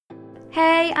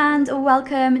Hey, and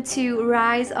welcome to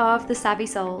Rise of the Savvy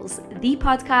Souls, the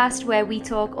podcast where we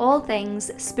talk all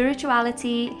things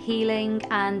spirituality, healing,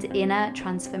 and inner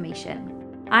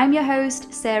transformation. I'm your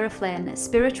host, Sarah Flynn,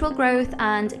 spiritual growth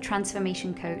and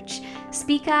transformation coach,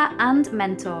 speaker, and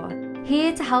mentor,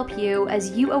 here to help you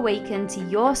as you awaken to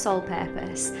your soul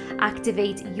purpose,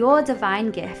 activate your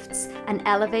divine gifts, and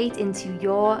elevate into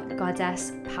your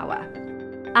goddess power.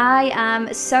 I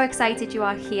am so excited you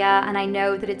are here, and I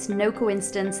know that it's no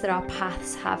coincidence that our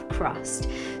paths have crossed.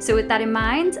 So with that in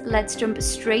mind, let's jump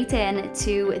straight in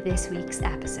to this week's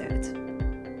episode.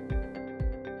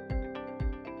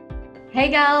 Hey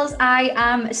girls, I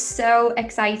am so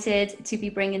excited to be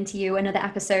bringing to you another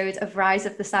episode of Rise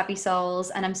of the Savvy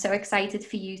Souls, and I'm so excited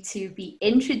for you to be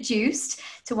introduced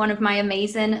to one of my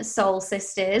amazing soul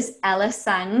sisters,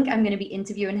 Tsang. I'm going to be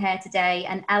interviewing her today,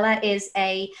 and Ella is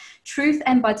a truth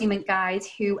embodiment guide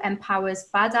who empowers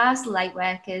badass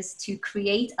lightworkers to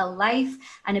create a life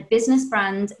and a business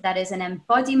brand that is an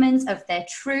embodiment of their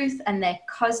truth and their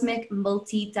cosmic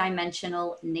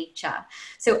multi-dimensional nature.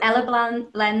 So Ella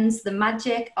blends the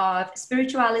magic of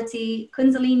spirituality,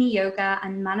 Kundalini yoga,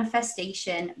 and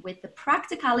manifestation with the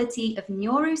practicality of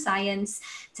neuroscience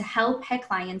to help her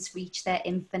clients reach their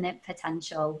infinite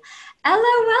potential. Ella,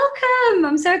 welcome.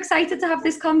 I'm so excited to have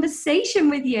this conversation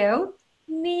with you.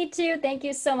 Me too. Thank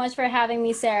you so much for having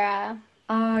me, Sarah.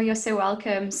 Oh, you're so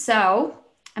welcome. So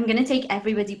I'm going to take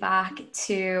everybody back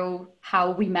to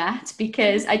how we met,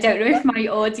 because I don't know if my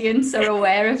audience are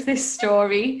aware of this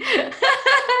story.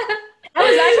 I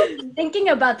was actually thinking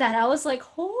about that. I was like,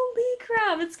 holy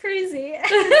crap, it's crazy.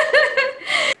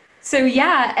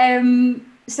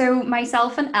 So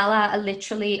myself and Ella are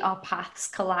literally, our paths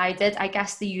collided. I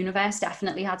guess the universe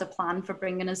definitely had a plan for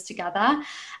bringing us together,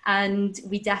 and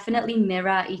we definitely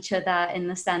mirror each other in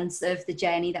the sense of the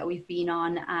journey that we've been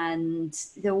on and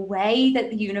the way that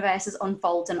the universe is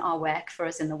unfolding our work for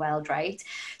us in the world, right?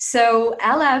 So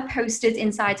Ella posted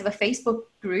inside of a Facebook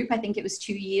group, I think it was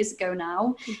 2 years ago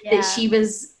now, that she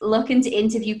was looking to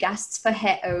interview guests for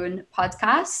her own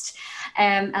podcast.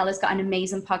 Ella's got an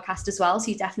amazing podcast as well, so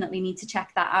you definitely need to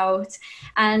check that out.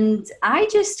 And I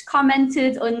just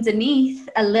commented underneath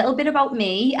a little bit about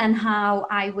me and how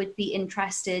I would be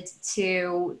interested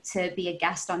to be a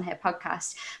guest on her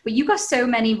podcast. But you got so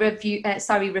many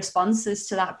responses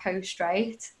to that post,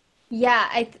 right? Yeah,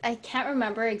 I can't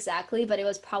remember exactly, but it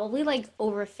was probably like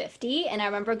over 50. And I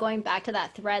remember going back to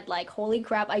that thread like, holy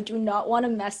crap, I do not want to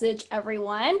message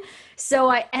everyone. So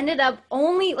I ended up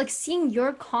only like seeing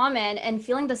your comment and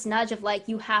feeling this nudge of like,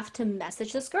 you have to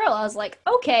message this girl. I was like,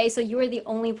 okay, so you were the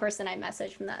only person I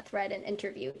messaged from that thread and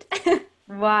interviewed.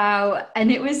 Wow.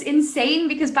 And it was insane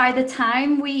because by the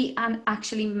time we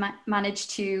actually managed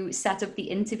to set up the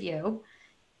interview,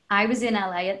 I was in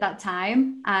LA at that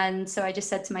time. And so I just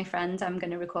said to my friend, I'm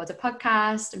going to record a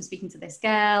podcast. I'm speaking to this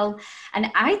girl. And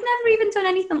I'd never even done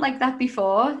anything like that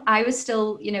before. I was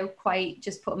still, quite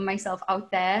just putting myself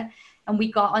out there. And we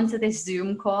got onto this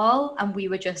Zoom call and we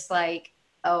were just like,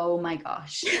 oh my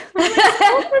gosh.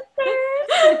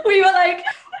 We were like,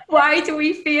 why do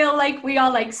we feel like we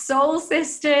are like soul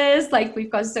sisters? Like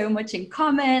we've got so much in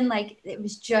common. Like it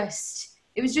was just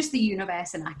the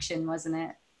universe in action, wasn't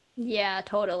it? Yeah,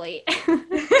 totally.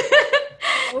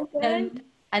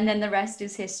 And then the rest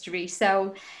is history.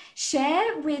 So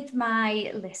share with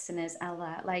my listeners,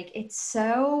 Ella, like it's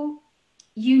so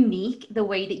unique the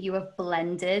way that you have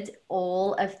blended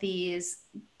all of these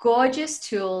gorgeous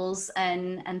tools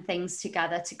and things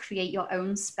together to create your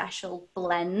own special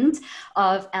blend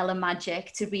of Ella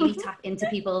magic to really tap into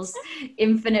people's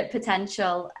infinite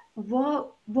potential.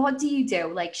 What do you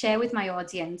do? Like share with my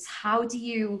audience, how do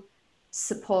you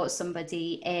support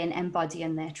somebody in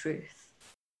embodying their truth?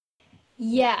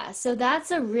 Yeah, so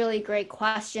that's a really great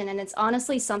question. And it's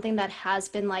honestly something that has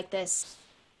been like this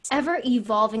ever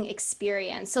evolving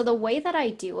experience. So the way that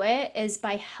I do it is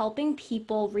by helping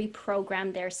people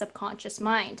reprogram their subconscious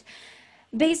mind.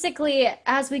 Basically,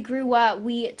 as we grew up,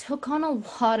 we took on a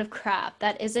lot of crap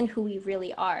that isn't who we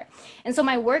really are. And so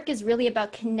my work is really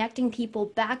about connecting people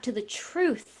back to the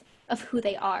truth of who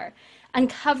they are,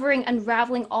 uncovering,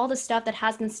 unraveling all the stuff that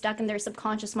has been stuck in their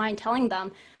subconscious mind, telling them,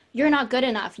 you're not good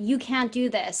enough, you can't do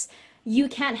this, you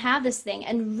can't have this thing,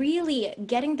 and really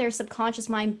getting their subconscious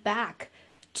mind back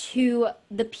to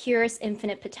the purest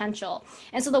infinite potential.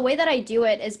 And so the way that I do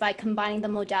it is by combining the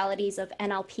modalities of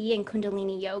NLP and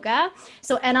Kundalini yoga.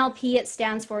 So NLP, it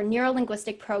stands for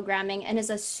neuro-linguistic programming, and is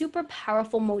a super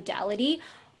powerful modality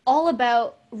all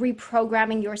about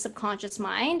reprogramming your subconscious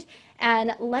mind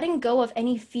and letting go of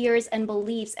any fears and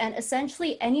beliefs and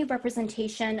essentially any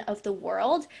representation of the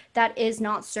world that is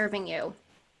not serving you.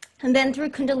 And then through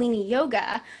Kundalini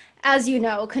Yoga, as you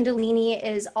know, Kundalini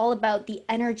is all about the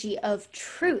energy of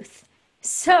truth.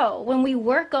 So when we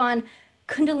work on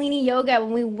Kundalini Yoga,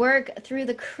 when we work through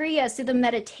the Kriyas, through the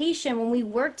meditation, when we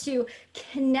work to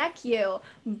connect you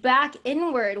back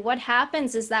inward, what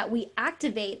happens is that we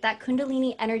activate that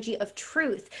Kundalini energy of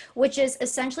truth, which is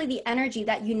essentially the energy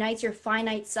that unites your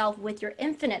finite self with your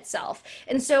infinite self.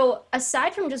 And so,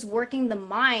 aside from just working the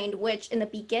mind, which in the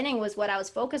beginning was what I was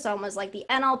focused on, was like the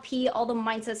NLP, all the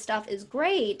mindset stuff is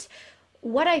great.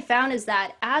 What I found is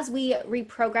that as we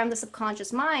reprogram the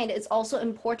subconscious mind, it's also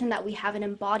important that we have an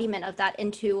embodiment of that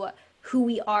into who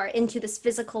we are, into this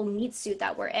physical meat suit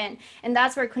that we're in. And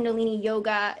that's where Kundalini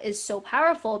Yoga is so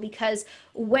powerful, because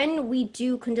when we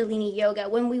do Kundalini Yoga,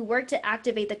 when we work to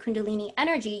activate the Kundalini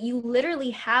energy, you literally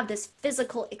have this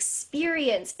physical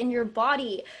experience in your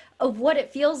body of what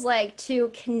it feels like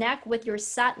to connect with your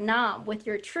Sat Nam, with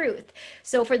your truth.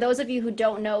 So for those of you who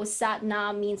don't know, Sat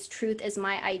Nam means truth is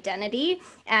my identity.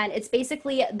 And it's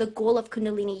basically the goal of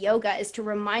Kundalini Yoga is to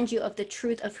remind you of the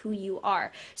truth of who you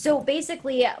are. So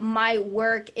basically my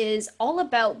work is all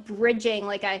about bridging,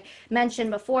 like I mentioned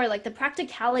before, like the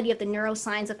practicality of the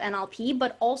neuroscience of NLP,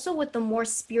 but also with the more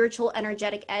spiritual,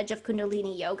 energetic edge of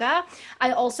Kundalini Yoga.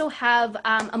 I also have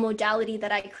a modality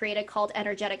that I created called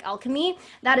energetic alchemy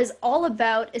that is all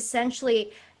about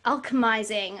essentially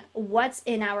alchemizing what's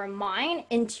in our mind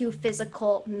into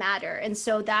physical matter. And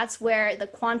so that's where the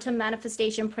quantum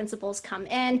manifestation principles come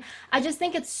in. I just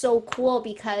think it's so cool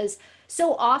because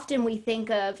so often we think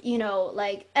of, you know,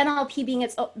 like NLP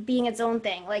being its own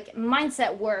thing, like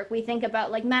mindset work. We think about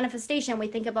like manifestation, we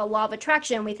think about law of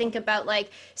attraction, we think about like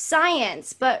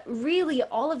science, but really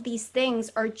all of these things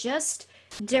are just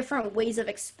different ways of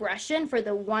expression for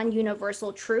the one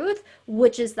universal truth,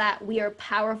 which is that we are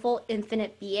powerful,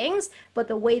 infinite beings, but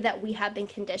the way that we have been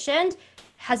conditioned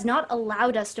has not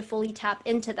allowed us to fully tap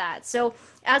into that. So,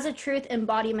 as a truth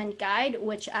embodiment guide,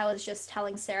 which I was just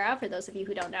telling Sarah, for those of you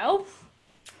who don't know,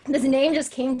 this name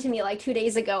just came to me like 2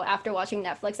 days ago after watching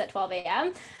Netflix at 12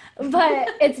 a.m.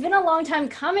 But it's been a long time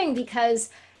coming because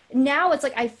now it's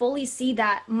like I fully see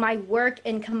that my work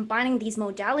in combining these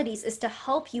modalities is to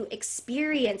help you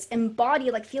experience, embody,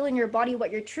 like feel in your body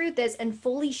what your truth is and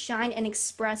fully shine and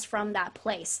express from that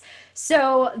place.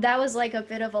 So that was like a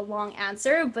bit of a long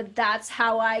answer, but that's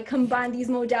how I combine these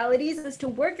modalities, is to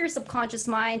work your subconscious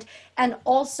mind and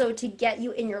also to get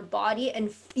you in your body and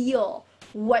feel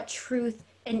what truth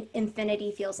and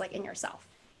infinity feels like in yourself.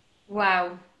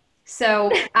 Wow.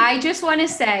 So I just want to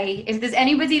say, if there's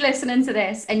anybody listening to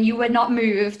this and you were not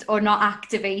moved or not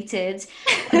activated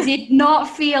or did not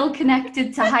feel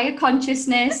connected to higher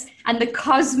consciousness and the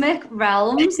cosmic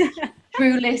realms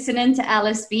through listening to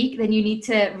Ella speak, then you need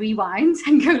to rewind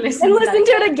and go listen And to listen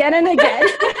to it again and again.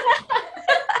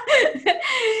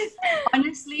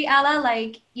 Honestly, Ella,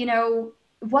 like, you know,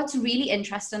 what's really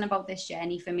interesting about this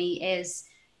journey for me is,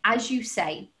 as you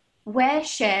say, we're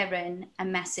sharing a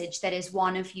message that is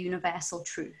one of universal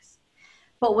truth,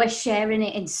 but we're sharing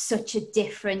it in such a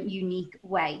different, unique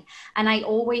way. And I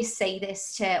always say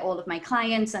this to all of my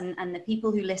clients and the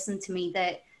people who listen to me,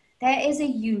 that there is a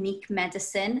unique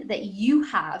medicine that you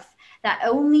have that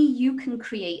only you can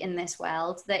create in this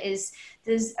world.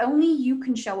 There's only you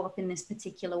can show up in this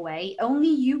particular way. Only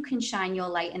you can shine your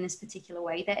light in this particular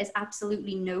way. There is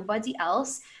absolutely nobody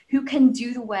else who can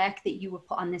do the work that you were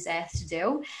put on this earth to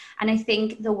do. And I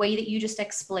think the way that you just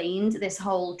explained this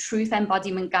whole truth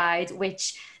embodiment guide,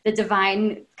 which the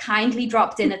divine kindly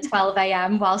dropped in at 12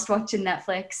 a.m. whilst watching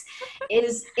Netflix,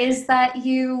 is that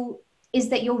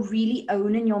you're really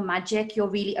owning your magic, you're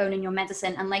really owning your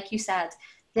medicine. And like you said,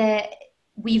 that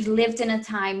we've lived in a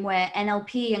time where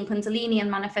NLP and Kundalini and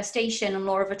manifestation and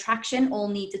law of attraction all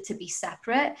needed to be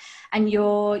separate, and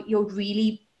you're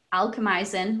really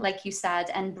alchemizing, like you said,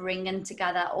 and bringing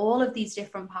together all of these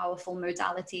different powerful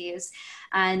modalities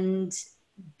and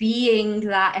being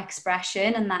that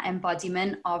expression and that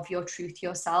embodiment of your truth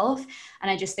yourself.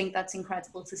 And I just think that's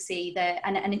incredible to see that.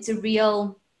 And it's a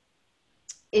real,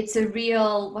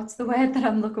 what's the word that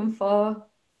I'm looking for?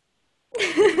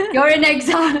 You're an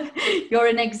you're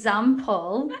an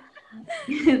example.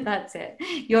 That's it.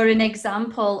 You're an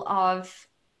example of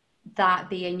that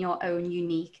being your own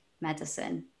unique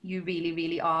medicine. You really,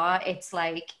 really are. It's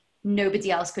like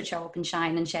nobody else could show up and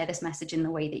shine and share this message in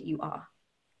the way that you are.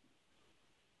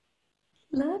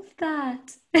 Love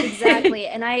that. Exactly.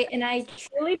 And I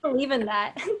truly believe in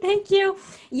that. Thank you.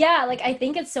 Yeah, like I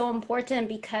think it's so important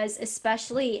because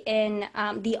especially in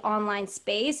the online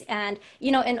space and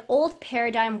you know an old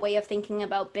paradigm way of thinking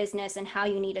about business and how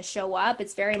you need to show up,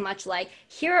 it's very much like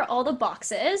here are all the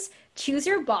boxes. choose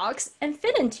your box and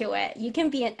fit into it. You can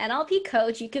be an NLP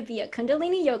coach, you could be a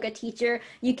Kundalini yoga teacher,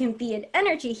 you can be an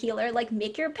energy healer, like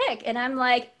make your pick. And I'm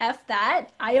like, F that.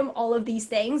 I am all of these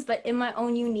things, but in my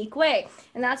own unique way.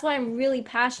 And that's why I'm really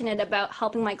passionate about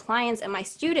helping my clients and my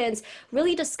students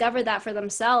really discover that for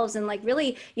themselves and like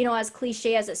really, as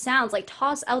cliche as it sounds, like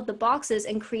toss out the boxes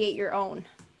and create your own.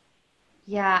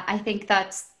 Yeah, I think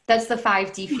that's the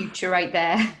 5D future right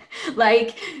there.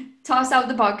 Like toss out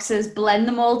the boxes, blend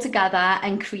them all together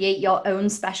and create your own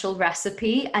special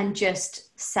recipe and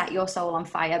just set your soul on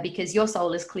fire because your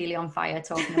soul is clearly on fire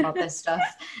talking about this stuff.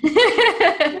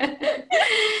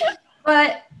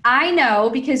 But I know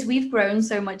because we've grown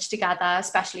so much together,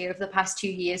 especially over the past 2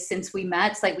 years since we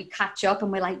met, it's like we catch up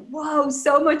and we're like, whoa,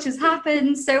 so much has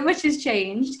happened, so much has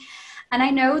changed. And I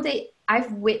know that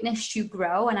I've witnessed you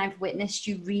grow and I've witnessed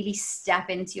you really step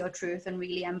into your truth and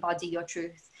really embody your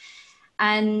truth.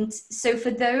 And so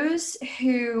for those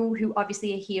who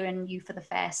obviously are hearing you for the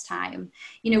first time,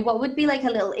 what would be like a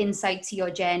little insight to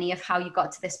your journey of how you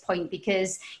got to this point?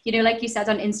 Because, like you said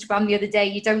on Instagram the other day,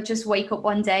 you don't just wake up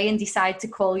one day and decide to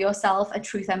call yourself a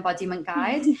truth embodiment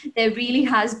guide. There really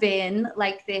has been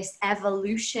like this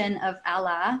evolution of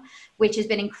Ella, which has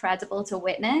been incredible to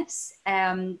witness,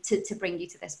 to bring you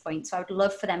to this point. So I would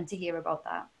love for them to hear about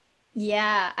that.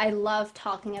 Yeah, I love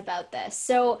talking about this.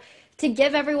 So, to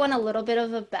give everyone a little bit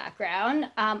of a background,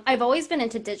 I've always been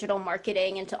into digital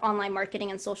marketing, into online marketing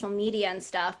and social media and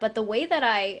stuff. But the way that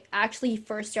I actually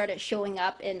first started showing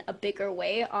up in a bigger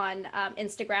way on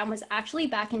Instagram was actually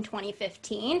back in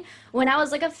 2015 when I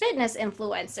was like a fitness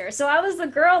influencer. So, I was the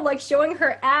girl like showing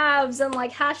her abs and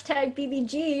like hashtag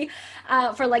BBG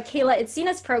for like Kayla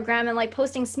Itzina's program and like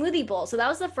posting smoothie bowls. So, that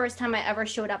was the first time I ever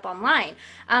showed up online.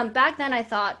 Back then, I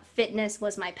thought fitness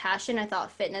was my passion. I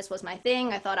thought fitness was my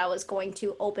thing. I thought I was going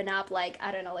to open up like,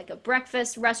 I don't know, like a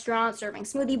breakfast restaurant serving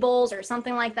smoothie bowls or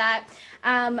something like that.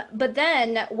 But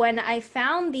then when I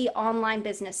found the online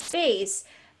business space,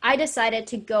 I decided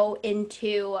to go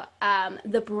into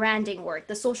the branding work,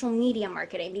 the social media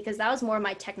marketing, because that was more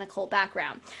my technical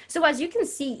background. So as you can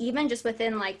see, even just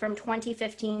within like from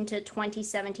 2015 to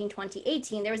 2017,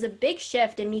 2018, there was a big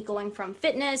shift in me going from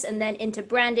fitness and then into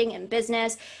branding and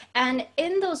business. And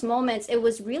in those moments, it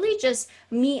was really just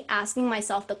me asking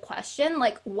myself the question,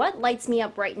 like, what lights me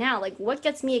up right now? Like, what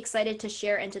gets me excited to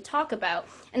share and to talk about?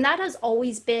 And that has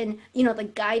always been,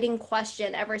 the guiding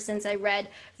question ever since I read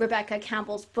Rebecca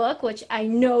Campbell's book, which I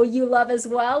know you love as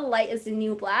well, Light is the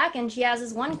New Black. And she has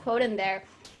this one quote in there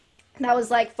that was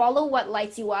like, follow what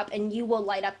lights you up and you will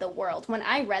light up the world. When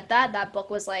I read that book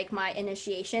was like my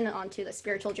initiation onto the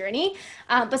spiritual journey.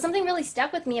 But something really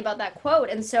stuck with me about that quote.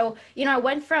 And so, I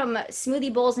went from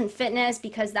smoothie bowls and fitness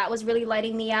because that was really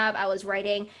lighting me up. I was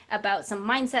writing about some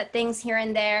mindset things here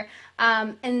and there.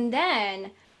 And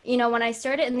then when I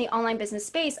started in the online business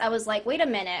space, I was like, wait a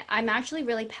minute, I'm actually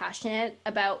really passionate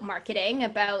about marketing,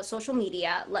 about social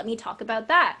media. Let me talk about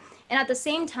that. And at the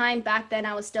same time, back then,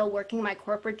 I was still working my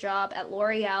corporate job at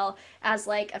L'Oreal as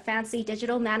like a fancy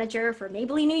digital manager for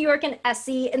Maybelline New York and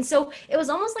Essie. And so it was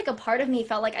almost like a part of me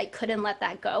felt like I couldn't let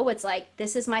that go. It's like,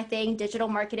 this is my thing, digital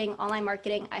marketing, online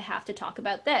marketing. I have to talk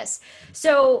about this.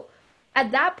 So at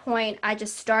that point,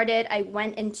 I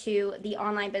went into the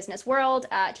online business world,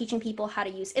 teaching people how to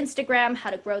use Instagram, how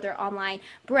to grow their online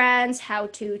brands, how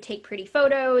to take pretty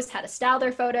photos, how to style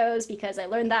their photos, because I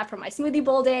learned that from my smoothie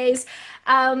bowl days.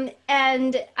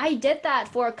 And I did that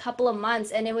for a couple of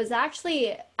months. And it was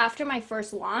actually after my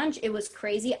first launch, it was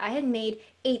crazy. I had made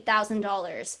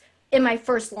 $8,000 in my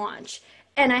first launch.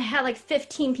 And I had like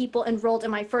 15 people enrolled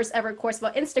in my first ever course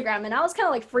about Instagram. And I was kind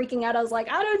of like freaking out. I was like,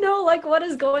 I don't know, like what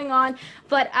is going on?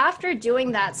 But after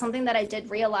doing that, something that I did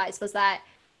realize was that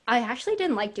I actually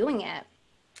didn't like doing it.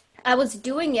 I was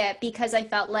doing it because I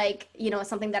felt like, it's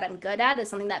something that I'm good at,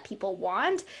 it's something that people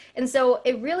want. And so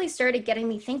it really started getting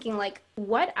me thinking, like,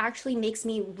 what actually makes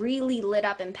me really lit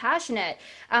up and passionate?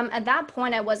 At that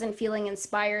point, I wasn't feeling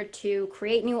inspired to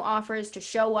create new offers, to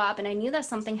show up, and I knew that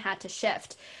something had to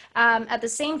shift. At the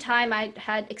same time, I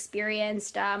had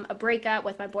experienced a breakup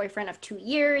with my boyfriend of 2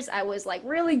 years. I was like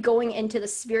really going into the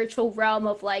spiritual realm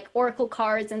of like oracle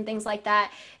cards and things like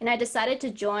that. And I decided to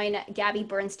join Gabby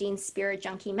Bernstein's Spirit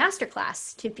Junkie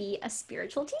Masterclass to be a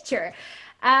spiritual teacher.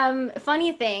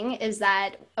 Funny thing is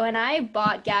that when I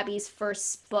bought Gabby's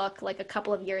first book like a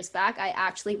couple of years back, I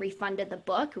actually refunded the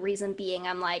book. Reason being,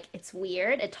 I'm like, it's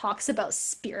weird. It talks about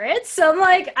spirits. So I'm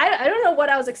like, I don't know what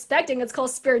I was expecting. It's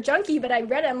called Spirit Junkie, but I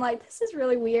read it. I'm like, this is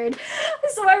really weird.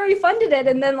 So I refunded it.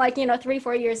 And then, like, 3,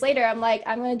 4 years later, I'm like,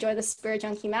 I'm going to join the Spirit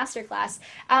Junkie Masterclass.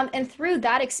 And through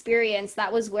that experience,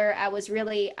 that was where I was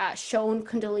really shown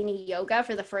Kundalini Yoga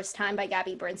for the first time by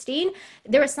Gabby Bernstein.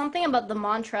 There was something about the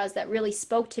mantras that really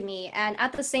spoke to me. And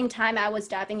at the same time, I was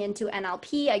diving into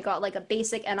NLP. I got like a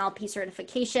basic NLP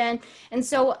certification. And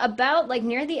so, about like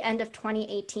near the end of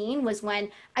 2018 was when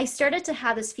I started to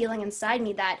have this feeling inside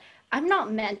me that I'm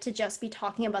not meant to just be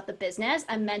talking about the business.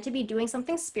 I'm meant to be doing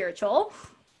something spiritual,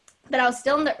 but I was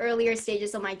still in the earlier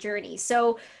stages of my journey.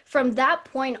 So from that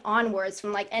point onwards,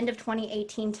 from like end of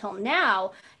 2018 till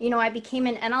now, I became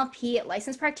an NLP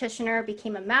licensed practitioner,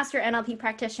 became a master NLP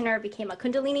practitioner, became a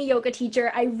Kundalini yoga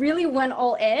teacher. I really went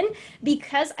all in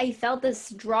because I felt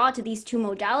this draw to these two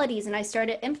modalities and I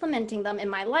started implementing them in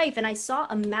my life and I saw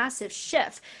a massive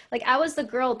shift. Like I was the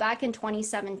girl back in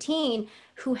 2017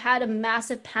 who had a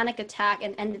massive panic attack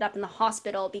and ended up in the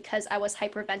hospital because I was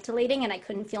hyperventilating and I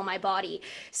couldn't feel my body.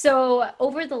 So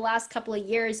over the last couple of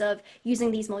years of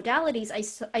using these modalities,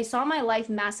 I saw my life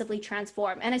massively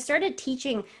transform. And I started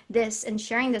teaching this and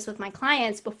sharing this with my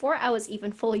clients before I was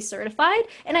even fully certified.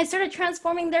 And I started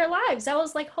transforming their lives. I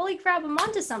was like, holy crap, I'm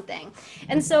onto something.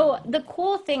 And so the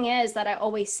cool thing is that I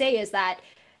always say is that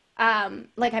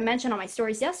like I mentioned on my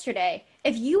stories yesterday,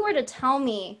 if you were to tell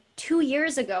me 2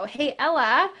 years ago, hey,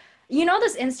 Ella,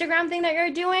 this Instagram thing that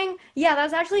you're doing? Yeah,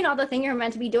 that's actually not the thing you're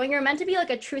meant to be doing. You're meant to be like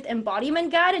a truth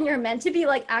embodiment guide, and you're meant to be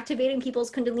like activating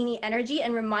people's Kundalini energy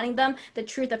and reminding them the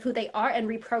truth of who they are and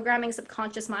reprogramming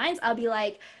subconscious minds. I'll be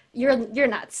like, you're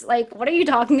nuts. Like, what are you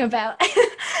talking about?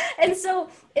 And so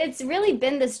it's really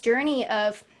been this journey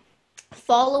of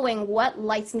following what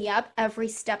lights me up every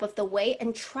step of the way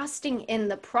and trusting in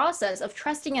the process of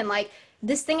trusting in like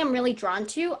this thing I'm really drawn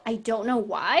to. I don't know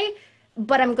why,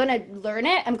 but I'm going to learn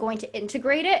it. I'm going to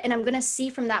integrate it. And I'm going to see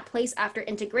from that place after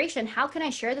integration, how can I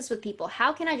share this with people?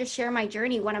 How can I just share my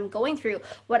journey, what I'm going through,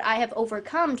 what I have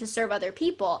overcome to serve other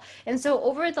people? And so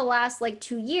over the last like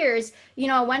 2 years,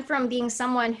 I went from being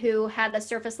someone who had a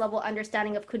surface level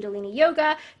understanding of Kundalini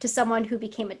yoga to someone who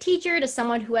became a teacher to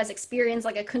someone who has experienced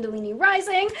like a Kundalini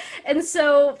rising. And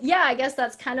so, yeah, I guess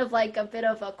that's kind of like a bit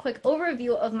of a quick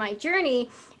overview of my journey.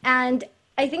 And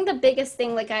I think the biggest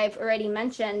thing, like I've already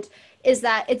mentioned, is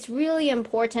that it's really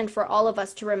important for all of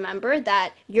us to remember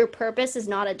that your purpose is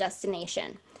not a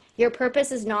destination. Your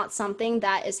purpose is not something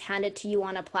that is handed to you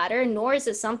on a platter, nor is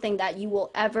it something that you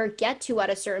will ever get to at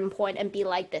a certain point and be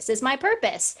like, this is my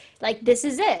purpose. Like, this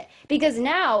is it. Because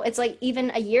now it's like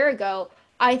even a year ago,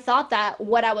 I thought that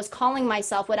what I was calling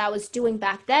myself, what I was doing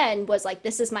back then was like,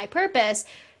 this is my purpose.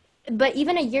 But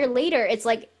even a year later, it's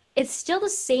like, it's still the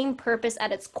same purpose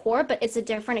at its core, but it's a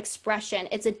different expression.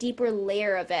 It's a deeper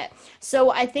layer of it.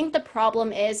 So I think the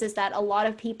problem is that a lot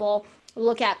of people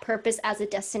look at purpose as a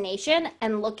destination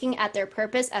and looking at their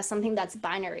purpose as something that's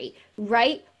binary,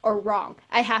 right or wrong.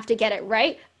 I have to get it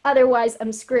right. Otherwise,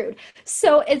 I'm screwed.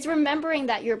 So it's remembering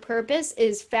that your purpose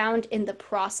is found in the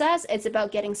process. It's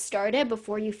about getting started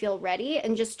before you feel ready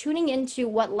and just tuning into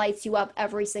what lights you up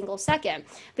every single second,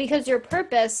 because your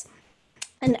purpose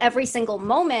and every single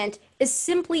moment is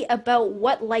simply about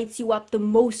what lights you up the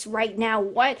most right now,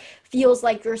 what feels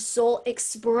like your soul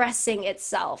expressing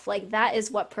itself. Like that is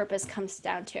what purpose comes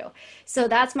down to. So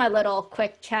that's my little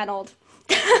quick channeled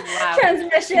Wow.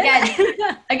 transmission.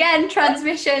 Again,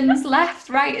 transmissions left,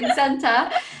 right, and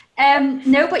center.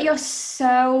 No, but you're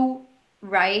so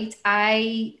right.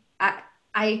 I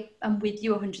am with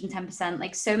you 110%.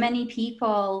 Like so many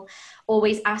people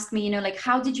always ask me, like,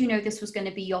 how did you know this was going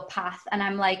to be your path? And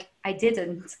I'm like, I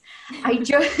didn't. I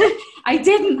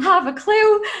didn't have a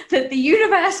clue that the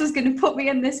universe was going to put me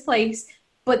in this place.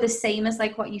 But the same as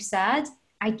like what you said,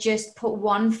 I just put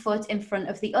one foot in front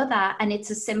of the other. And it's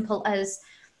as simple as,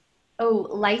 oh,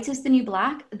 light is the new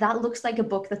black. That looks like a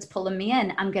book that's pulling me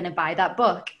in. I'm going to buy that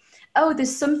book. Oh,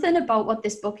 there's something about what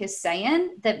this book is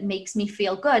saying that makes me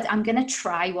feel good. I'm going to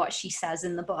try what she says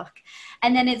in the book.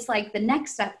 And then it's like the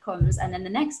next step comes, and then the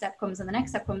next step comes, and the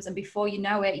next step comes. And before you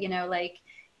know it, like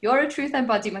you're a truth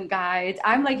embodiment guide.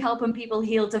 I'm like helping people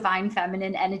heal divine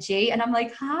feminine energy. And I'm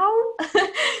like, how?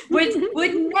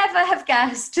 would never have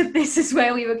guessed this is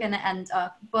where we were going to end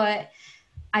up. But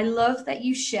I love that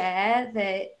you share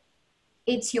that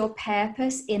it's your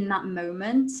purpose in that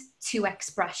moment to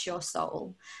express your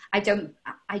soul. I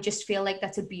just feel like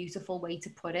that's a beautiful way to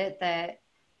put it, that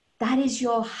that is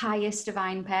your highest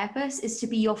divine purpose, is to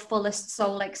be your fullest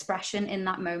soul expression in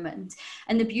that moment.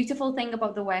 And the beautiful thing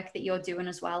about the work that you're doing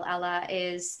as well, Ella,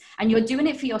 is, and you're doing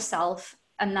it for yourself,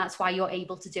 and that's why you're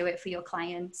able to do it for your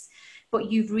clients,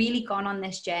 but you've really gone on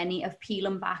this journey of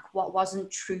peeling back what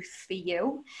wasn't truth for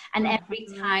you. And every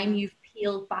time Mhm. you've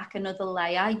peeled back another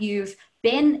layer, you've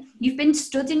been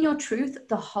stood in your truth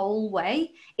the whole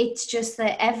way. It's just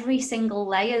that every single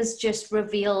layer's just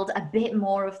revealed a bit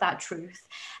more of that truth.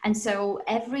 And so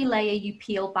every layer you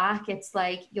peel back, it's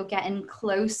like you're getting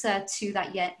closer to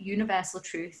that yet universal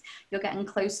truth. You're getting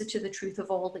closer to the truth of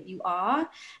all that you are.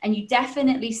 And you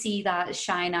definitely see that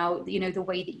shine out, the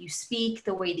way that you speak,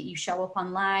 the way that you show up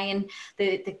online,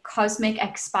 the cosmic,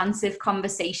 expansive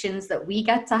conversations that we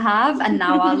get to have, and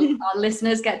now our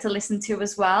listeners get to listen to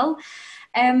as well.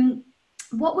 Um,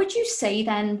 what would you say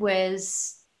then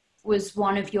was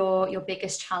one of your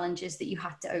biggest challenges that you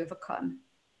had to overcome?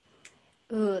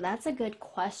 Ooh, that's a good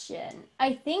question.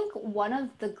 I think one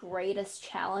of the greatest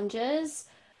challenges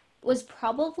was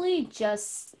probably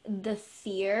just the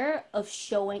fear of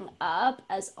showing up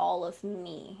as all of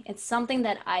me. It's something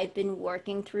that I've been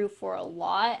working through for a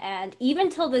lot. And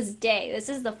even till this day, this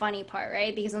is the funny part,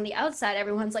 right? Because on the outside,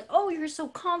 everyone's like, oh, you're so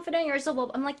confident, you're so blah.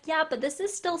 I'm like, yeah, but this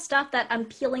is still stuff that I'm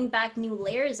peeling back new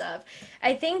layers of.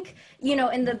 I think,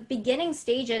 in the beginning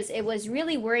stages, it was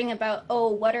really worrying about, oh,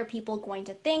 what are people going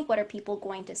to think? What are people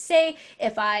going to say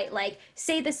if I like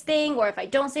say this thing or if I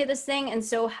don't say this thing? And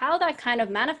so how that kind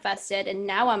of manifested, and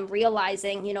now I'm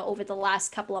realizing, over the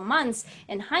last couple of months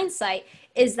in hindsight,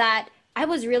 is that I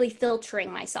was really filtering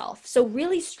myself. So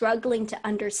really struggling to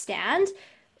understand,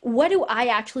 what do I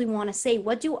actually want to say?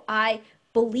 What do I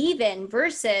believe in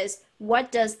versus what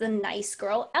does the nice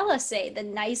girl Ella say? The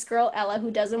nice girl Ella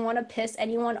who doesn't want to piss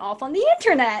anyone off on the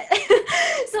internet.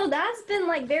 So that's been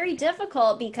like very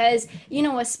difficult because,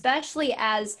 especially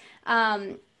as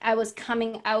I was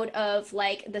coming out of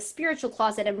like the spiritual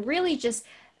closet and really just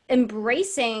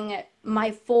embracing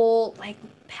my full like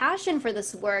passion for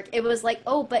this work. It was like,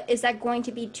 oh, but is that going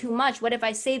to be too much? What if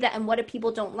I say that and what if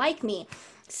people don't like me?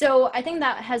 So I think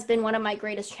that has been one of my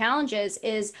greatest challenges,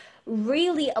 is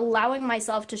really allowing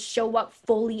myself to show up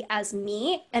fully as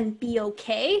me and be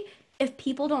okay if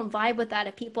people don't vibe with that,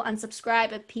 if people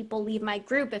unsubscribe, if people leave my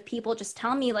group, if people just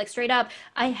tell me like straight up.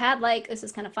 I had like, this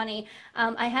is kind of funny.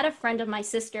 I had a friend of my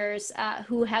sister's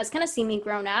who has kind of seen me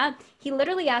grown up. He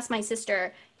literally asked my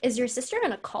sister, is your sister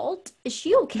in a cult? Is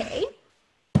she okay?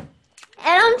 And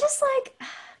I'm just like,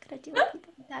 could I deal with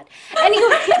people like that?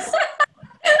 Anyways,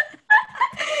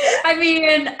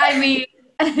 I mean,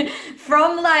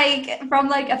 from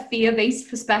like a fear-based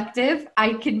perspective,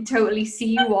 I can totally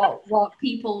see what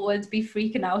people would be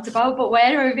freaking out about. But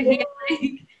we're over here,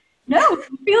 like, no, it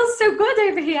feels so good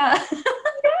over here.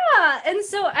 yeah. And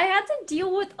so I had to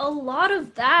deal with a lot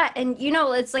of that. And,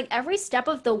 it's like every step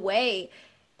of the way,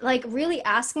 like really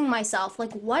asking myself,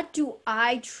 like, what do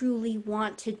I truly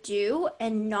want to do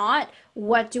and not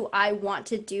what do I want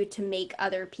to do to make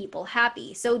other people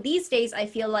happy? So these days, I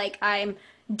feel like I'm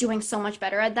doing so much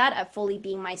better at that, at fully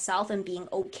being myself and being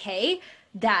okay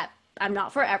that I'm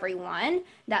not for everyone,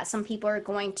 that some people are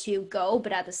going to go,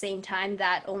 but at the same time,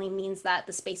 that only means that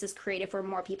the space is created for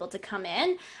more people to come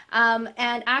in.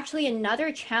 And actually,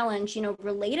 another challenge,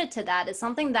 related to that is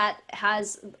something that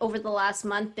has over the last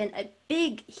month been a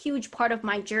big, huge part of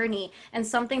my journey and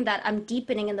something that I'm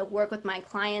deepening in the work with my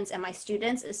clients and my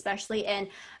students, especially in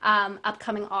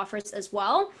upcoming offers as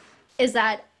well, is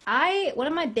that one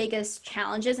of my biggest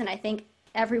challenges, and I think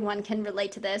everyone can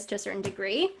relate to this to a certain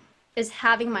degree, is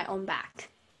having my own back.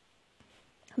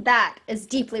 That is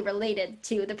deeply related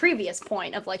to the previous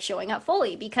point of like showing up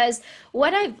fully, because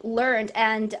what I've learned,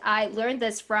 and I learned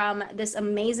this from this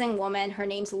amazing woman, her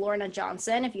name's Lorna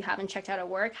Johnson. If you haven't checked out her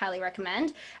work, highly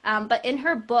recommend. But in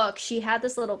her book, she had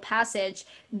this little passage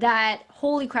that,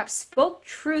 holy crap, spoke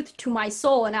truth to my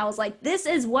soul. And I was like, this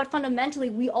is what fundamentally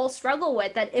we all struggle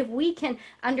with, that if we can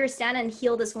understand and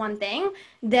heal this one thing,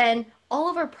 then all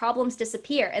of our problems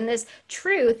disappear. And this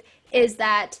truth is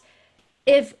that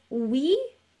if we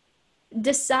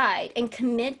decide and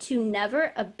commit to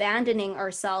never abandoning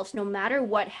ourselves no matter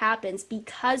what happens,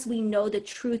 because we know the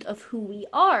truth of who we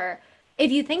are, if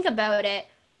you think about it,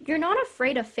 you're not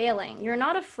afraid of failing. You're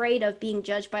not afraid of being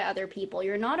judged by other people.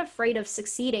 You're not afraid of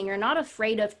succeeding. You're not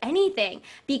afraid of anything,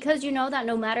 because you know that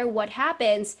no matter what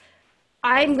happens,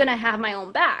 I'm gonna have my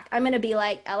own back. I'm gonna be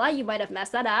like, Ella, you might have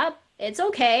messed that up. It's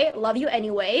okay. Love you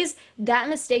anyways. That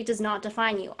mistake does not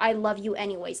define you. I love you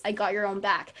anyways. I got your own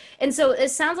back. And so it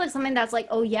sounds like something that's like,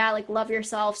 oh yeah, like love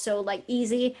yourself, so like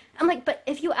easy. I'm like, but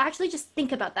if you actually just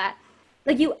think about that,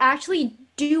 Like you actually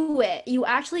do it. You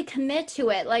actually commit to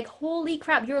it. Like, holy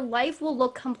crap, your life will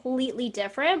look completely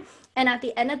different. And at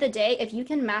the end of the day, if you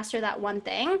can master that one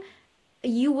thing,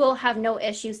 you will have no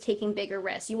issues taking bigger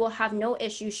risks. You will have no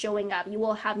issues showing up. You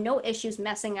will have no issues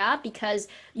messing up because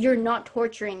you're not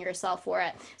torturing yourself for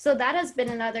it. So that has been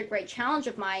another great challenge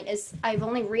of mine is I've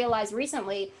only realized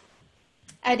recently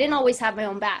I didn't always have my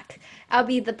own back. I'll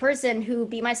be the person who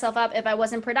beat myself up if I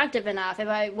wasn't productive enough, if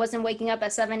I wasn't waking up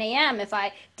at 7 a.m., if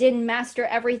I didn't master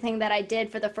everything that I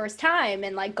did for the first time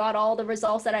and like got all the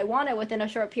results that I wanted within a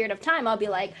short period of time. I'll be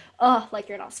like, oh, like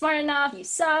you're not smart enough, you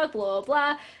suck, blah,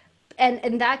 blah, blah.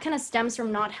 And that kind of stems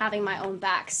from not having my own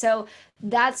back. So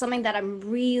that's something that I'm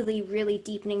really, really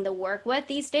deepening the work with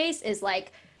these days is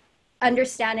like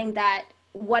understanding that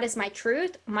what is my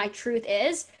truth? My truth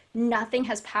is nothing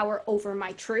has power over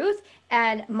my truth,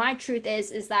 and my truth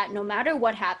is that no matter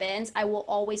what happens I will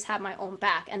always have my own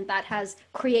back, and that has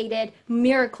created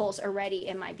miracles already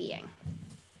in my being.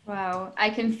 Wow, I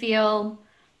can feel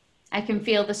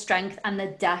the strength and the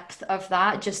depth of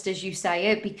that just as you say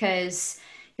it, because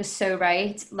you're so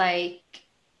right. Like,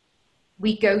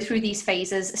 we go through these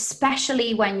phases,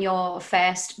 especially when you're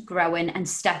first growing and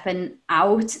stepping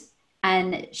out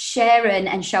and sharing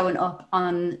and showing up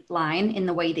online in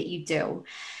the way that you do.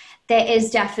 There is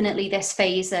definitely this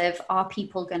phase of, are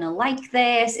people going to like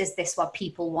this? Is this what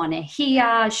people want to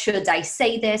hear? Should I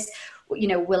say this?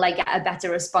 Will I get a better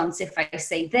response if I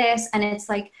say this? And it's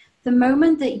like, the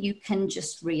moment that you can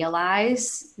just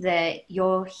realize that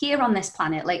you're here on this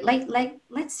planet, like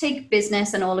let's take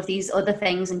business and all of these other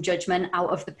things and judgment out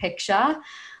of the picture.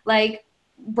 Like,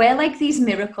 we're like these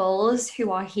miracles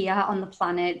who are here on the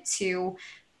planet to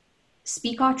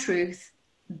speak our truth,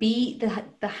 be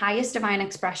the highest divine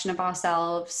expression of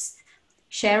ourselves,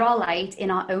 share our light in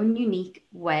our own unique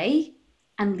way,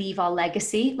 and leave our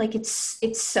legacy. Like, it's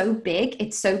so big.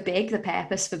 It's so big, the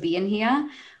purpose for being here.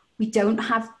 We don't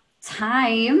have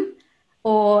time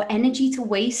or energy to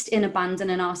waste in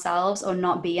abandoning ourselves or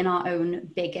not being our own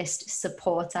biggest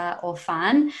supporter or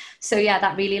fan. So yeah,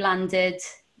 that really landed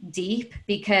deep,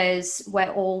 because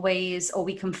we're always, or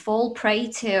we can fall prey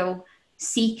to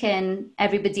seeking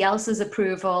everybody else's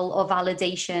approval or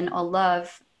validation or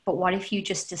love. But what if you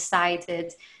just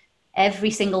decided every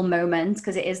single moment,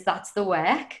 because that's the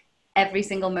work, every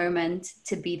single moment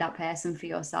to be that person for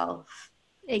yourself?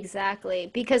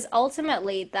 Exactly, because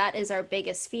ultimately that is our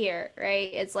biggest fear, right?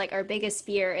 It's like our biggest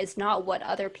fear is not what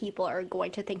other people are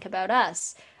going to think about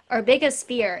us. Our biggest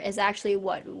fear is actually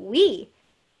what we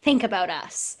think about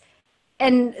us.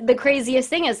 And the craziest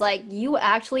thing is like you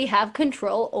actually have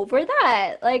control over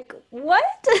that. Like what?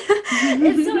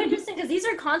 It's so interesting because these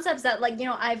are concepts that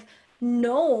I've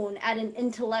known at an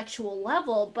intellectual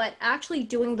level, but actually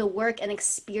doing the work and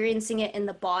experiencing it in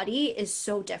the body is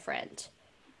so different.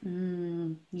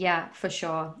 Yeah, for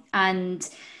sure. And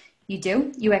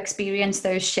you experience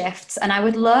those shifts. And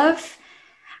I'd love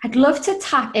to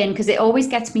tap in, because it always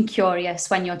gets me curious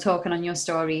when you're talking on your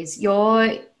stories.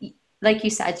 Like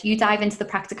you said, you dive into the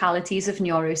practicalities of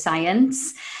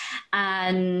neuroscience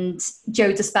and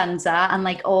Joe Dispenza and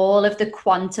like all of the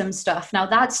quantum stuff. Now,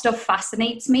 that stuff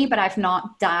fascinates me, but I've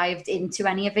not dived into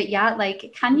any of it yet.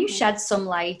 Like, can you Mhm. shed some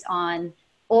light on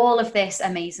all of this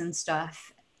amazing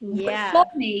stuff? For Yeah.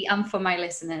 me and for my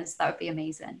listeners, that would be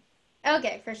amazing.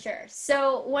 Okay, for sure.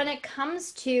 So when it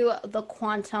comes to the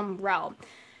quantum realm,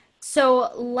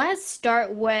 so let's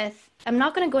start with, I'm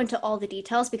not going to go into all the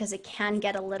details because it can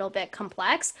get a little bit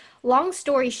complex. Long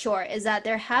story short is that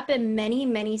there have been many,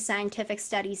 many scientific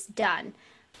studies done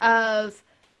of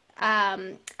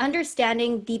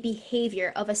understanding the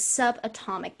behavior of a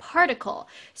subatomic particle.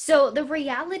 So the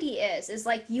reality is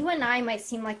like you and I might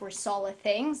seem like we're solid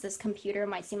things. This computer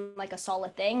might seem like a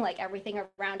solid thing, like everything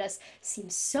around us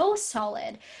seems so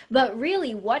solid. But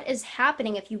really, what is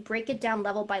happening if you break it down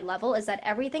level by level is that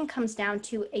everything comes down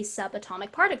to a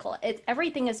subatomic particle.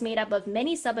 Everything is made up of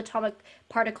many subatomic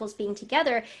particles being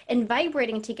together and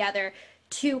vibrating together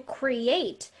to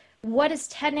create what is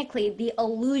technically the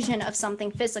illusion of something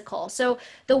physical. So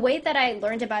the way that I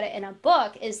learned about it in a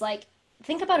book is like,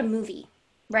 think about a movie,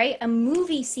 right? A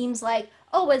movie seems like,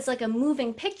 oh, it's like a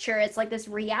moving picture. It's like this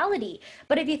reality.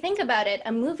 But if you think about it,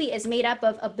 a movie is made up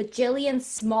of a bajillion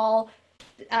small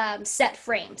set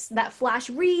frames that flash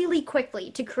really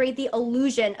quickly to create the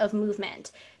illusion of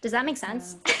movement. Does that make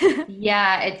sense?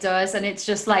 Yeah, it does. And it's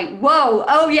just like, whoa,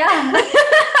 oh yeah.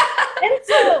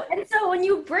 So when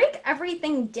you break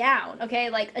everything down, okay,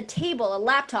 like a table, a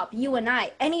laptop, you and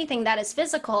I, anything that is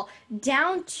physical,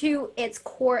 down to its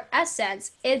core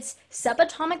essence, it's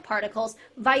subatomic particles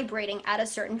vibrating at a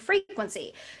certain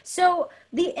frequency. So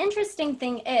the interesting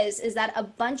thing is that a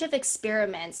bunch of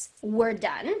experiments were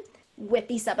done with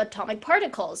these subatomic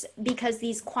particles because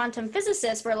these quantum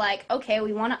physicists were like, okay,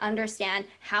 we want to understand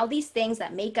how these things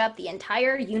that make up the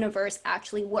entire universe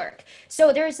actually work.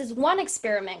 So there's this one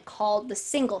experiment called the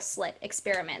single slit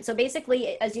experiment. So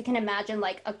basically, as you can imagine,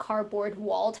 like a cardboard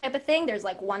wall type of thing, there's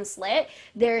like one slit.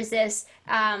 There's this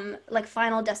like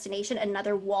final destination,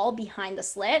 another wall behind the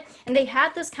slit. And they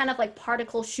had this kind of like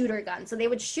particle shooter gun. So they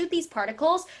would shoot these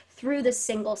particles through the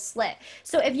single slit.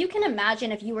 So if you can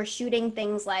imagine if you were shooting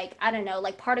things like, I don't know,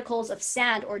 like particles of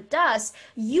sand or dust,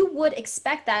 you would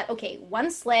expect that, okay, one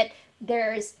slit,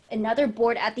 there's another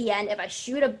board at the end. If I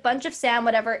shoot a bunch of sand,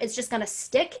 whatever, it's just going to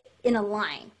stick in a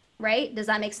line. Right? Does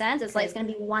that make sense? It's like it's going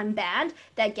to be one band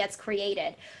that gets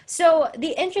created. So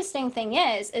the interesting thing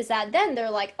is that then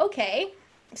they're like, okay,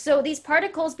 so these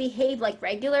particles behave like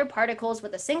regular particles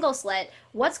with a single slit.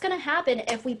 What's going to happen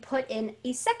if we put in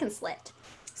a second slit?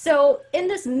 So in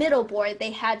this middle board, they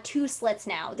had two slits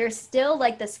now. There's still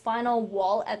like this final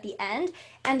wall at the end,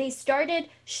 and they started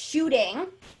shooting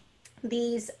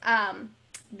these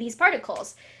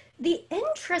particles. The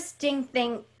interesting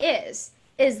thing is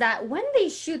that when they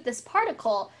shoot this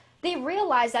particle, they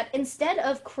realize that instead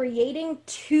of creating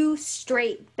two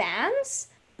straight bands,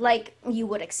 like you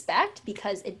would expect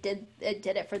because it did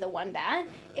it for the one band,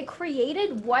 it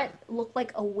created what looked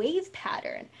like a wave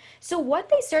pattern. So what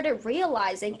they started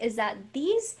realizing is that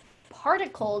these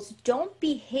particles don't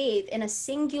behave in a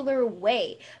singular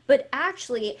way, but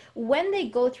actually when they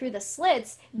go through the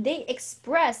slits, they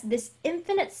express this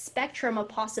infinite spectrum of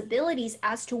possibilities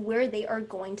as to where they are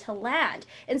going to land.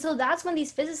 And so that's when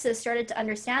these physicists started to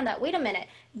understand that, wait a minute,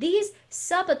 these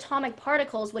subatomic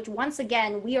particles, which once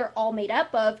again we are all made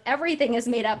up of, everything is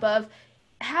made up of,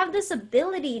 have this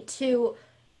ability to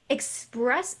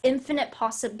express infinite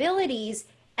possibilities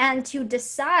and to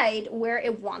decide where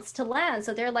it wants to land.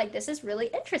 So they're like, this is really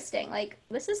interesting. Like,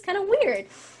 this is kind of weird.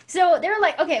 So they're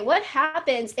like, okay, what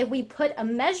happens if we put a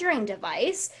measuring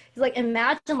device, like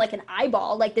imagine like an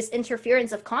eyeball, like this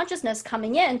interference of consciousness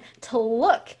coming in to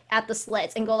look at the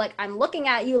slits and go like, I'm looking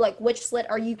at you, like which slit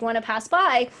are you going to pass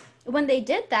by? When they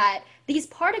did that, these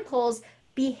particles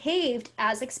behaved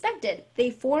as expected. They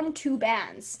formed two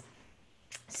bands.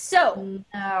 So,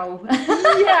 No.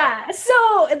 yeah.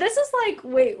 So this is like,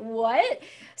 wait, what?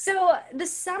 So the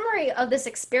summary of this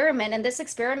experiment, and this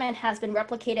experiment has been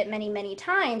replicated many, many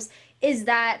times, is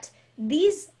that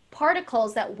these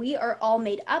particles that we are all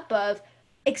made up of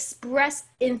express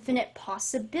infinite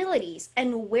possibilities.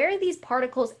 And where these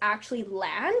particles actually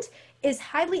land is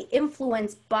highly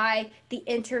influenced by the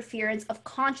interference of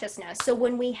consciousness. So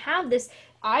when we have this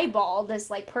eyeball, this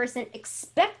like person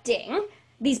expecting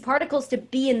these particles to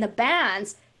be in the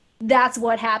bands, that's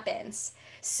what happens.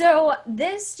 So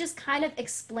this just kind of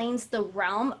explains the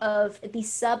realm of the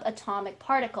subatomic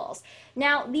particles.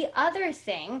 Now, the other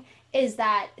thing is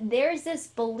that there's this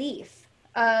belief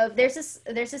of there's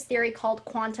this theory called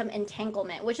quantum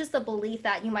entanglement, which is the belief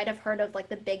that you might have heard of, like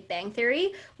the Big Bang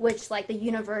theory, which like the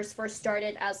universe first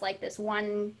started as like this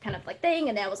one kind of like thing,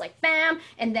 and then it was like bam,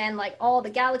 and then like all the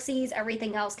galaxies,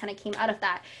 everything else kind of came out of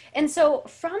that. And so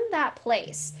from that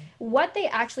place, what they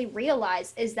actually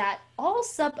realized is that all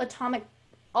subatomic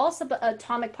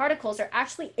particles are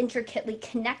actually intricately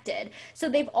connected. So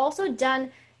they've also done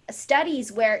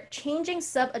studies where changing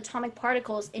subatomic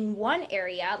particles in one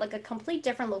area, like a complete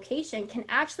different location, can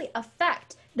actually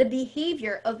affect the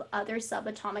behavior of other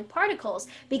subatomic particles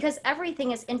because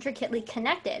everything is intricately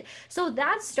connected. So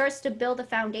that starts to build a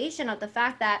foundation of the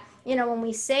fact that, when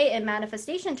we say in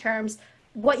manifestation terms,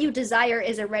 what you desire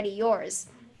is already yours.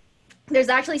 There's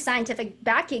actually scientific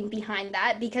backing behind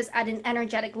that because at an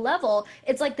energetic level,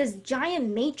 it's like this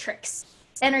giant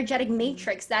energetic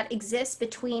matrix that exists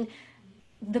between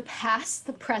the past,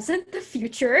 the present, the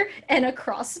future, and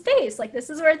across space. Like, this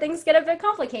is where things get a bit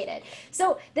complicated.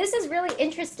 So this is really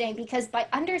interesting because by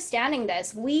understanding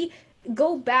this, we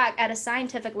go back at a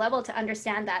scientific level to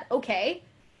understand that, okay,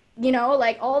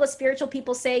 like all the spiritual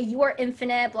people say you are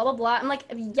infinite, blah, blah, blah. I'm like,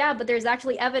 yeah, but there's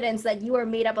actually evidence that you are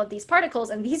made up of these particles,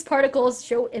 and these particles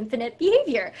show infinite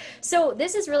behavior. So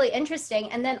this is really interesting.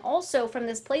 And then also from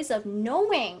this place of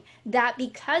knowing that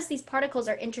because these particles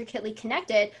are intricately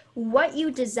connected, what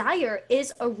you desire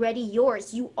is already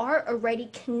yours. You are already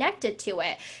connected to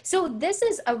it. So this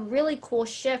is a really cool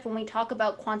shift when we talk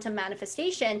about quantum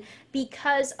manifestation,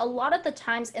 because a lot of the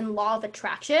times in law of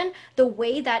attraction, the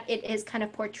way that it is kind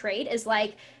of portrayed portrayed is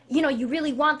like, you know, you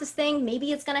really want this thing,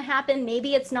 maybe it's going to happen,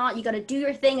 maybe it's not, you got to do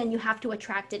your thing and you have to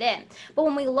attract it in. But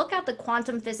when we look at the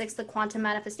quantum physics, the quantum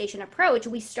manifestation approach,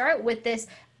 we start with this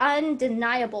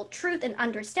undeniable truth and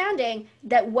understanding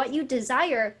that what you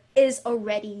desire is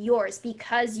already yours,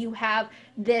 because you have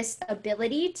this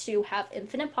ability to have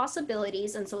infinite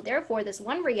possibilities. And so therefore this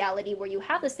one reality where you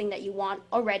have this thing that you want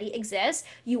already exists,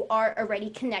 you are already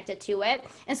connected to it.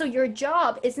 And so your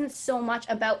job isn't so much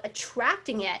about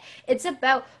attracting it, it's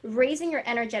about raising your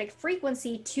energetic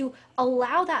frequency to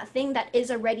allow that thing that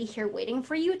is already here waiting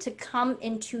for you to come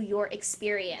into your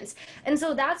experience. And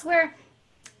so that's where,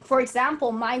 for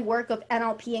example, my work of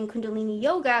NLP and Kundalini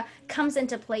yoga comes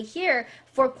into play here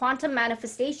for quantum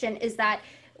manifestation, is that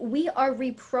we are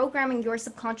reprogramming your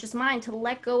subconscious mind to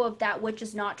let go of that which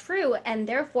is not true, and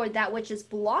therefore that which is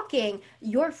blocking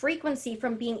your frequency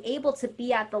from being able to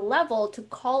be at the level to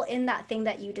call in that thing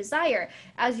that you desire.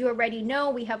 As you already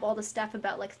know, we have all the stuff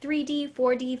about like 3D,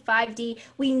 4D, 5D.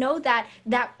 We know that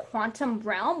that quantum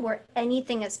realm where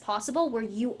anything is possible, where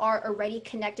you are already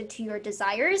connected to your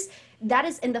desires, that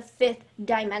is in the fifth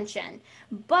dimension.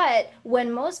 But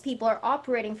when most people are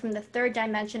operating from the third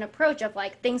dimension approach of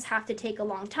like, things have to take a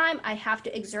long time, I have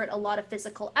to exert a lot of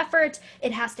physical effort,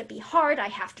 it has to be hard, I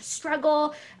have to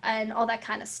struggle, and all that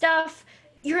kind of stuff,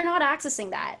 you're not accessing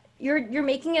that. You're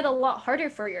making it a lot harder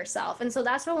for yourself. And so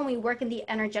that's why when we work in the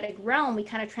energetic realm, we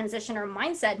kind of transition our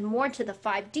mindset more to the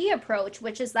 5D approach,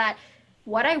 which is that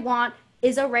what I want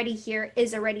is already here,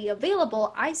 is already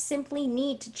available. I simply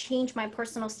need to change my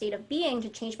personal state of being, to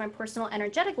change my personal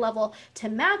energetic level to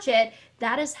match it.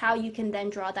 That is how you can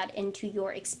then draw that into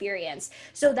your experience.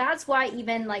 So that's why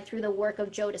even like through the work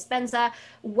of Joe Dispenza,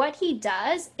 what he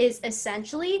does is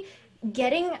essentially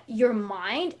getting your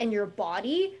mind and your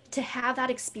body to have that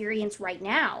experience right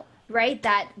now, right?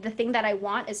 That the thing that I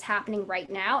want is happening right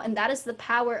now. And that is the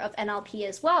power of NLP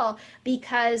as well,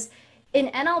 because in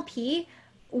NLP,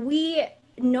 we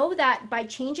know that by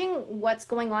changing what's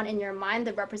going on in your mind,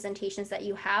 the representations that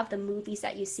you have, the movies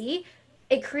that you see,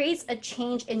 it creates a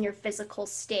change in your physical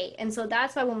state. And so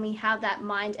that's why when we have that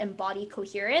mind and body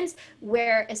coherence,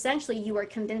 where essentially you are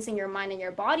convincing your mind and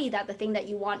your body that the thing that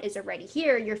you want is already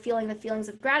here, you're feeling the feelings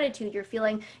of gratitude, you're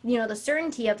feeling, you know, the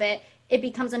certainty of it, it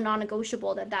becomes a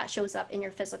non-negotiable that that shows up in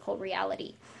your physical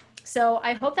reality. So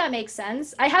I hope that makes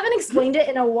sense. I haven't explained it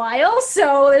in a while,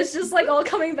 so it's just like all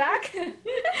coming back.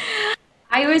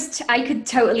 I could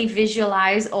totally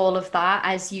visualize all of that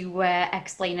as you were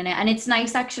explaining it. And it's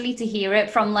nice actually to hear it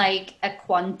from like a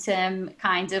quantum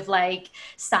kind of like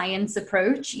science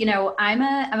approach. You know, I'm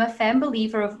a firm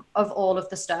believer of all of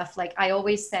the stuff. Like I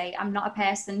always say, I'm not a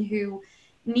person who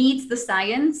needs the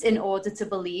science in order to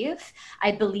believe.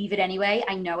 I believe it anyway.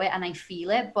 I know it and I feel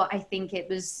it. But I think it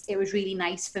was really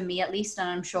nice for me at least, and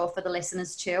I'm sure for the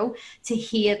listeners too, to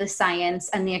hear the science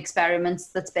and the experiments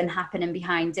that's been happening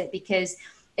behind it, because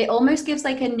it almost gives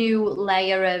like a new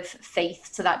layer of faith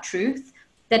to that truth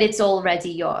that it's already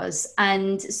yours.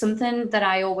 And something that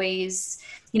I always,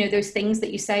 you know, those things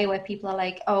that you say where people are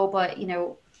like, oh, but you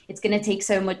know, it's going to take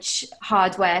so much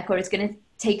hard work, or it's going to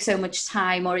take so much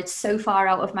time, or it's so far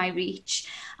out of my reach.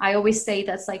 I always say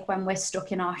that's like when we're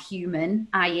stuck in our human,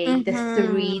 i.e. the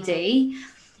 3D,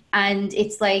 and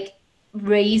it's like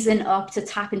raising up to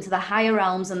tap into the higher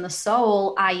realms and the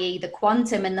soul, i.e. the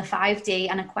quantum and the 5D.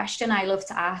 And a question I love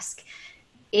to ask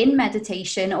in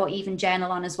meditation or even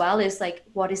journal on as well is like,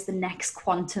 what is the next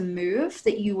quantum move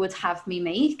that you would have me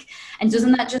make? And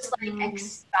doesn't that just like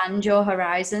expand your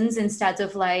horizons instead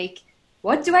of like,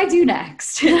 what do I do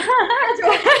next?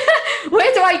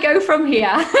 Where do I go from here?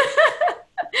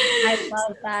 I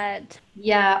love that.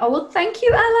 Yeah. Oh, well, thank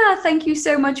you, Ella. Thank you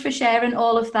so much for sharing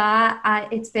all of that.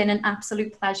 It's been an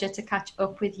absolute pleasure to catch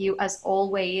up with you as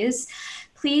always.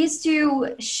 Please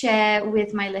do share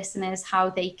with my listeners how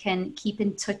they can keep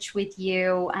in touch with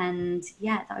you. And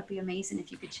yeah, that would be amazing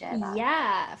if you could share that.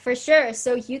 Yeah, for sure.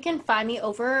 So you can find me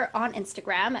over on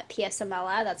Instagram at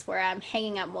PSMLA. That's where I'm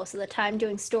hanging out most of the time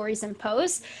doing stories and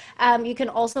posts. You can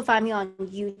also find me on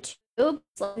YouTube.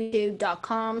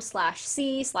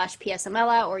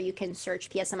 youtube.com/c/PSMLA, or you can search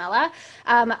PSMLA.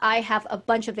 I have a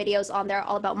bunch of videos on there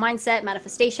all about mindset,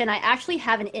 manifestation. I actually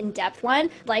have an in-depth one,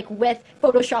 like with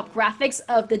Photoshop graphics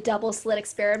of the double slit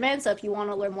experiment. So if you want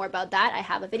to learn more about that, I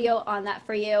have a video on that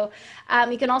for you.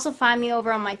 You can also find me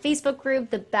over on my Facebook group,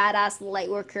 the Badass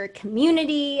Lightworker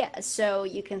Community. So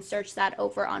you can search that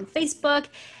over on Facebook.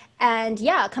 And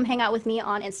yeah, come hang out with me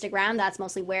on Instagram. That's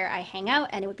mostly where I hang out,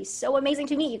 and it would be so amazing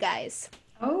to meet you guys.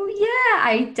 Oh, yeah,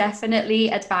 I definitely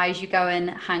advise you go and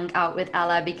hang out with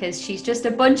Ella because she's just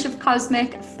a bunch of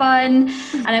cosmic fun.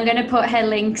 And I'm going to put her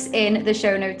links in the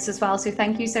show notes as well. So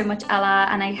thank you so much, Ella.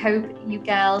 And I hope you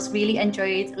girls really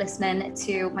enjoyed listening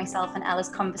to myself and Ella's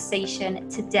conversation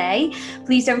today.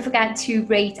 Please don't forget to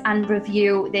rate and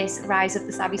review this Rise of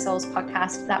the Savvy Souls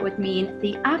podcast. That would mean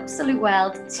the absolute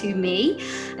world to me.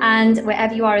 And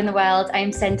wherever you are in the world, I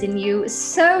am sending you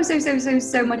so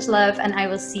much love, and I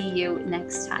will see you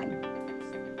next time.